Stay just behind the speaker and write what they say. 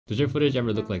Does your footage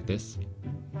ever look like this?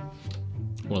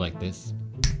 Or like this?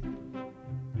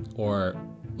 Or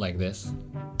like this?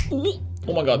 Ooh.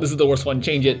 Oh my god, this is the worst one,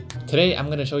 change it. Today, I'm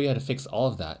gonna show you how to fix all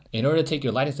of that in order to take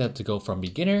your lighting setup to go from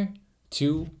beginner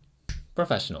to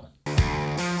professional.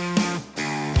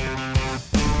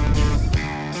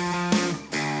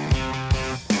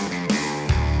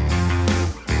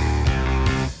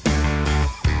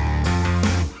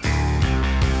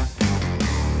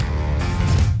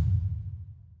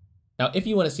 Now, if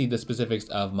you want to see the specifics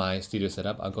of my studio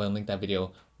setup, I'll go and link that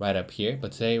video right up here.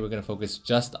 But today we're going to focus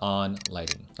just on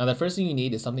lighting. Now, the first thing you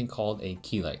need is something called a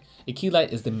key light. A key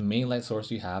light is the main light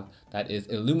source you have that is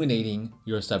illuminating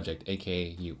your subject,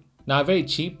 aka you. Now, very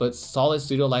cheap but solid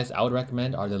studio lights I would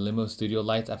recommend are the Limo studio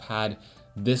lights. I've had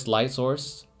this light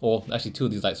source, well, actually two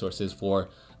of these light sources for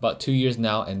about 2 years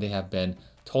now, and they have been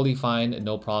totally fine,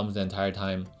 no problems the entire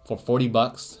time. For 40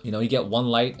 bucks, you know, you get one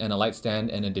light and a light stand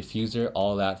and a diffuser,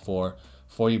 all that for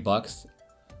 40 bucks,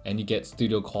 and you get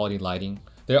studio quality lighting.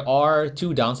 There are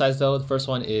two downsides though. The first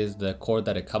one is the cord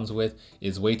that it comes with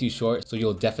is way too short, so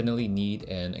you'll definitely need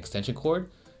an extension cord.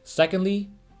 Secondly,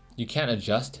 you can't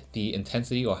adjust the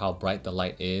intensity or how bright the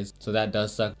light is, so that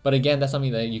does suck. But again, that's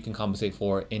something that you can compensate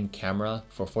for in camera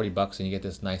for 40 bucks and you get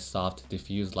this nice soft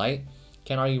diffused light.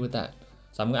 Can't argue with that.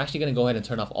 So I'm actually gonna go ahead and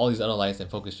turn off all these other lights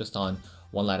and focus just on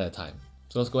one light at a time.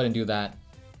 So let's go ahead and do that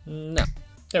now.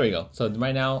 There we go. So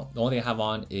right now, the only thing I have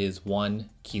on is one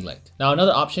key light. Now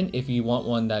another option, if you want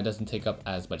one that doesn't take up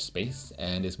as much space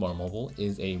and is more mobile,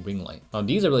 is a ring light. Now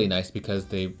these are really nice because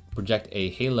they project a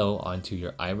halo onto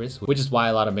your iris, which is why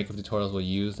a lot of makeup tutorials will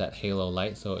use that halo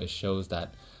light, so it shows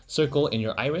that circle in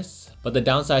your iris. But the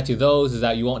downside to those is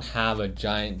that you won't have a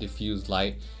giant diffused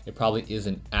light. It probably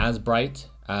isn't as bright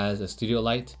as a studio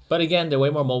light, but again, they're way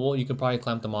more mobile. You can probably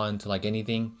clamp them on to like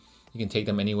anything. You can take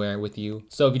them anywhere with you.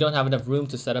 So if you don't have enough room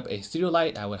to set up a studio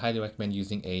light, I would highly recommend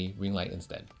using a ring light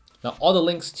instead. Now all the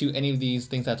links to any of these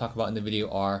things that I talk about in the video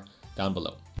are down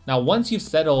below. Now once you've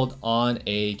settled on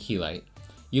a key light,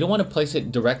 you don't want to place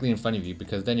it directly in front of you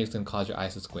because then it's going to cause your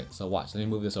eyes to squint. So watch, let me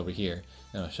move this over here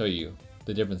and I'll show you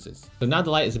the differences. So now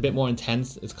the light is a bit more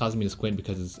intense. It's causing me to squint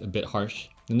because it's a bit harsh.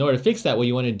 In order to fix that, what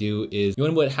you want to do is you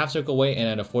want to put it half circle away and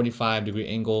at a 45-degree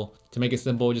angle. To make it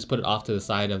simple, just put it off to the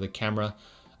side of the camera.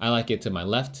 I like it to my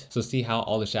left. So see how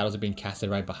all the shadows are being casted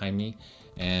right behind me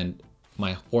and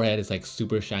my forehead is like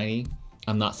super shiny.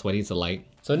 I'm not sweaty, it's a light.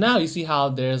 So now you see how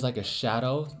there's like a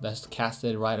shadow that's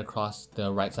casted right across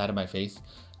the right side of my face.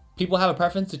 People have a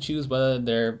preference to choose whether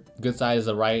their good side is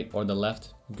the right or the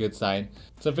left good side.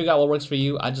 So figure out what works for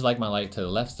you. I just like my light to the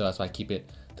left, so that's why I keep it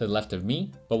to the left of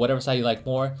me. But whatever side you like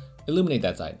more, illuminate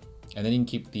that side. And then you can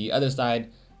keep the other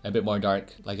side a bit more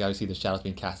dark, like how you see the shadows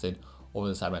being casted over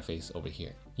the side of my face over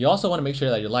here. You also want to make sure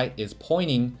that your light is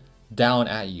pointing down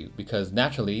at you because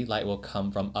naturally light will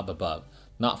come from up above,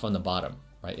 not from the bottom,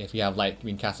 right? If you have light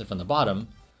being casted from the bottom,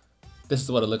 this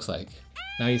is what it looks like.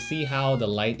 Now you see how the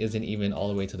light isn't even all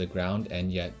the way to the ground,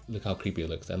 and yet look how creepy it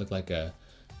looks. I look like a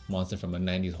monster from a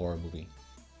 90s horror movie.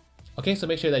 Okay, so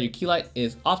make sure that your key light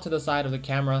is off to the side of the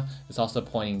camera. It's also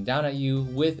pointing down at you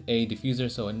with a diffuser,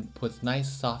 so it puts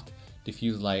nice soft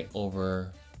diffused light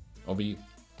over you.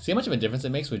 See how much of a difference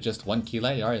it makes with just one key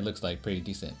light? It already looks like pretty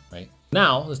decent, right?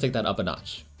 Now let's take that up a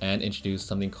notch and introduce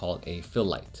something called a fill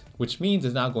light, which means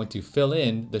it's now going to fill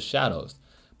in the shadows.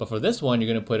 But for this one, you're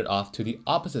going to put it off to the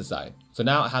opposite side. So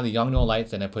now I have the Yongnuo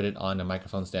lights and I put it on a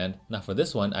microphone stand. Now for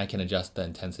this one, I can adjust the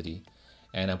intensity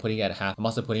and I'm putting it at half. I'm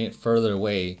also putting it further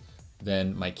away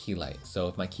than my key light. So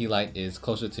if my key light is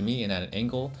closer to me and at an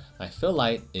angle, my fill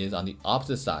light is on the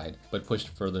opposite side, but pushed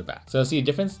further back. So see a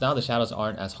difference? Now the shadows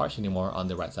aren't as harsh anymore on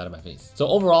the right side of my face. So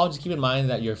overall, just keep in mind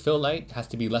that your fill light has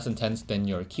to be less intense than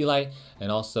your key light.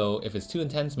 And also if it's too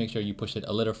intense, make sure you push it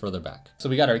a little further back. So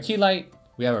we got our key light,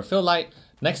 we have our fill light.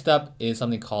 Next up is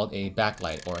something called a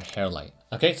backlight or a hair light.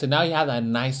 Okay, so now you have that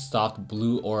nice soft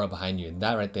blue aura behind you, and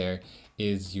that right there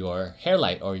is your hair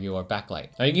light or your backlight.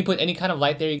 Now you can put any kind of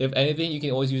light there. If anything, you can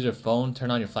always use your phone,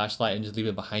 turn on your flashlight and just leave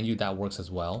it behind you. That works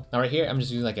as well. Now right here, I'm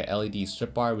just using like a LED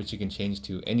strip bar, which you can change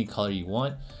to any color you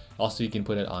want. Also, you can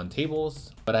put it on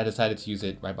tables, but I decided to use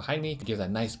it right behind me. It gives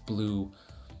that nice blue,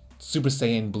 Super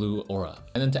Saiyan blue aura.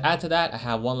 And then to add to that, I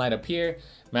have one light up here,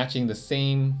 matching the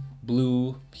same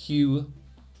blue hue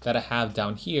that I have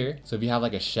down here. So if you have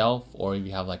like a shelf or if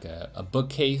you have like a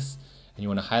bookcase and you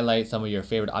want to highlight some of your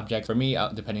favorite objects, for me,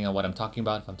 depending on what I'm talking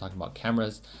about, if I'm talking about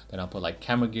cameras, then I'll put like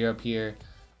camera gear up here.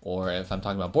 Or if I'm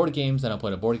talking about board games, then I'll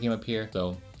put a board game up here.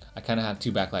 So I kind of have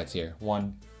two backlights here.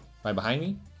 One right behind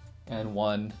me and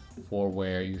one for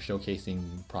where you're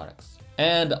showcasing products.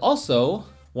 And also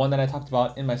one that I talked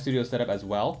about in my studio setup as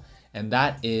well, and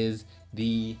that is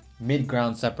the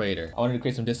mid-ground separator. I wanted to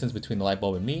create some distance between the light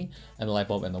bulb and me and the light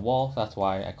bulb and the wall. So that's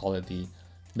why I call it the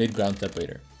mid-ground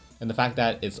separator. And the fact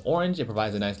that it's orange, it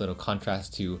provides a nice little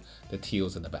contrast to the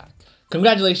teals in the back.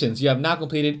 Congratulations, you have now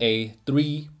completed a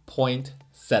 3-point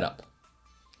setup.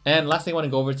 And last thing I want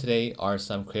to go over today are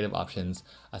some creative options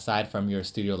aside from your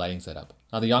studio lighting setup.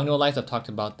 Now the Yongnuo lights, I've talked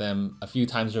about them a few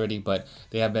times already, but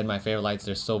they have been my favorite lights.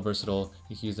 They're so versatile.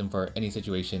 You can use them for any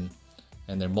situation,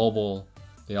 and they're mobile.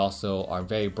 They also are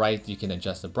very bright. You can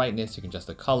adjust the brightness, you can adjust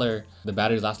the color. The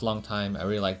batteries last a long time. I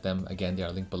really like them. Again, they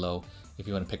are linked below if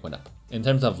you want to pick one up. In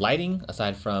terms of lighting,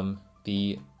 aside from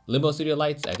the Limbo Studio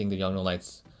lights, I think the Yongnuo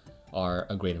lights are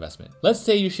a great investment. Let's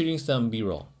say you're shooting some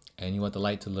B-roll and you want the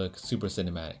light to look super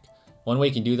cinematic. One way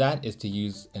you can do that is to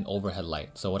use an overhead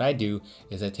light. So what I do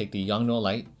is I take the Yongnuo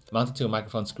light, mount it to a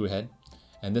microphone screw head,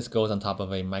 and this goes on top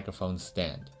of a microphone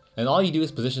stand. And all you do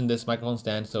is position this microphone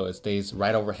stand so it stays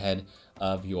right overhead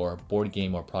of your board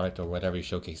game or product or whatever you're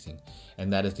showcasing.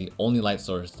 And that is the only light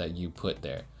source that you put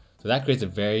there. So that creates a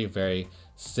very, very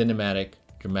cinematic,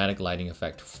 dramatic lighting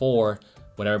effect for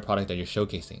whatever product that you're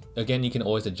showcasing. Again, you can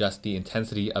always adjust the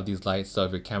intensity of these lights. So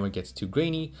if your camera gets too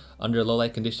grainy under low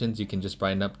light conditions, you can just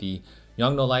brighten up the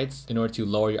Yongnuo lights in order to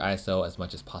lower your ISO as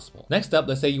much as possible. Next up,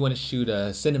 let's say you want to shoot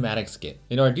a cinematic skit.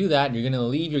 In order to do that, you're going to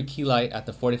leave your key light at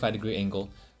the 45-degree angle,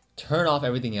 turn off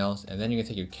everything else, and then you're going to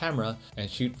take your camera and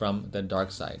shoot from the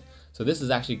dark side. So this is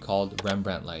actually called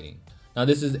Rembrandt lighting. Now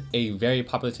this is a very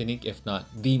popular technique, if not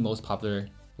the most popular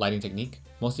lighting technique,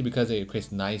 mostly because it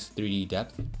creates nice 3D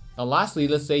depth. Now lastly,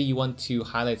 let's say you want to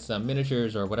highlight some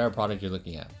miniatures or whatever product you're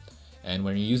looking at. And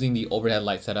when you're using the overhead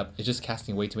light setup, it's just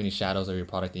casting way too many shadows of your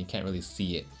product and you can't really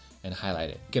see it and highlight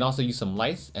it. You can also use some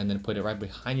lights and then put it right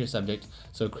behind your subject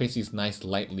so it creates these nice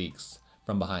light leaks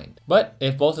from behind. But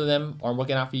if both of them aren't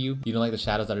working out for you, you don't like the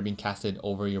shadows that are being casted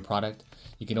over your product,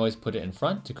 you can always put it in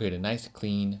front to create a nice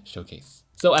clean showcase.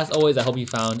 So as always, I hope you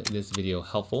found this video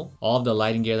helpful. All of the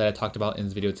lighting gear that I talked about in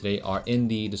this video today are in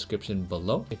the description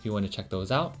below if you want to check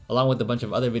those out, along with a bunch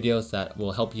of other videos that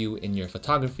will help you in your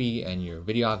photography and your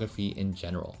videography in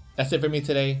general. That's it for me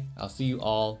today. I'll see you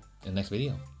all in the next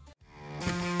video.